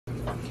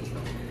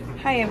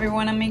Hi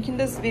everyone, I'm making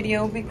this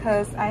video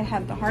because I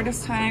had the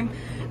hardest time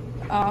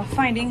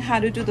finding how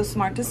to do the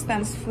smart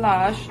dispense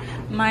flush.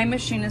 My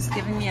machine is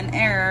giving me an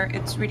error.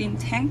 It's reading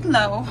tank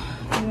low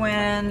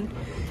when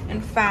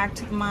in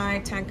fact my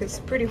tank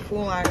is pretty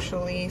full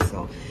actually.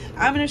 So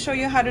I'm going to show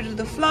you how to do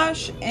the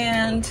flush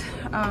and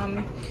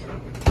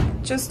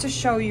just to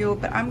show you,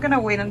 but I'm going to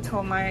wait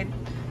until my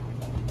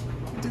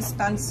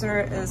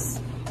dispenser is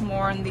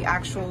more on the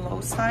actual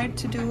low side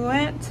to do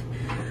it.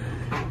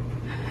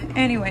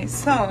 Anyway,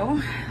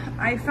 so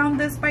I found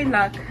this by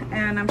luck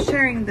and I'm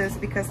sharing this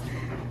because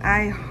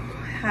I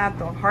had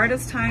the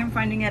hardest time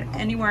finding it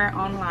anywhere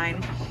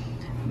online.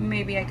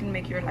 Maybe I can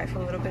make your life a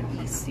little bit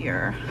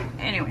easier.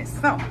 Anyway,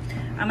 so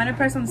I'm gonna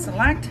press on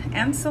select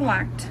and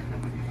select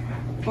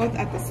both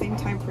at the same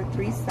time for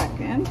 3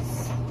 seconds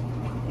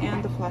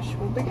and the flush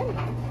will begin.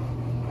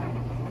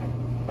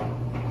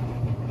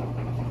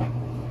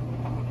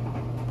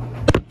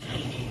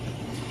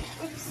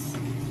 Oops,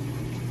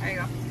 there you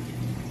go.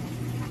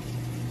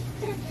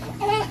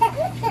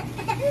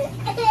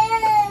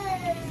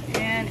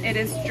 And it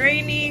is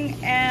draining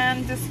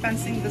and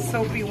dispensing the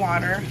soapy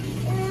water.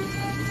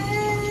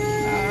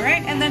 All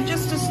right, and then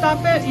just to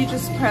stop it, you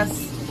just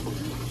press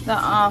the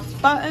off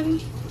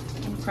button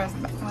and press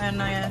back.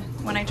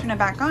 When I turn it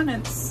back on,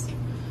 it's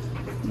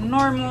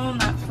normal,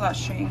 not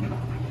flushing.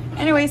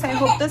 Anyways, I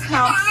hope this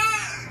helps.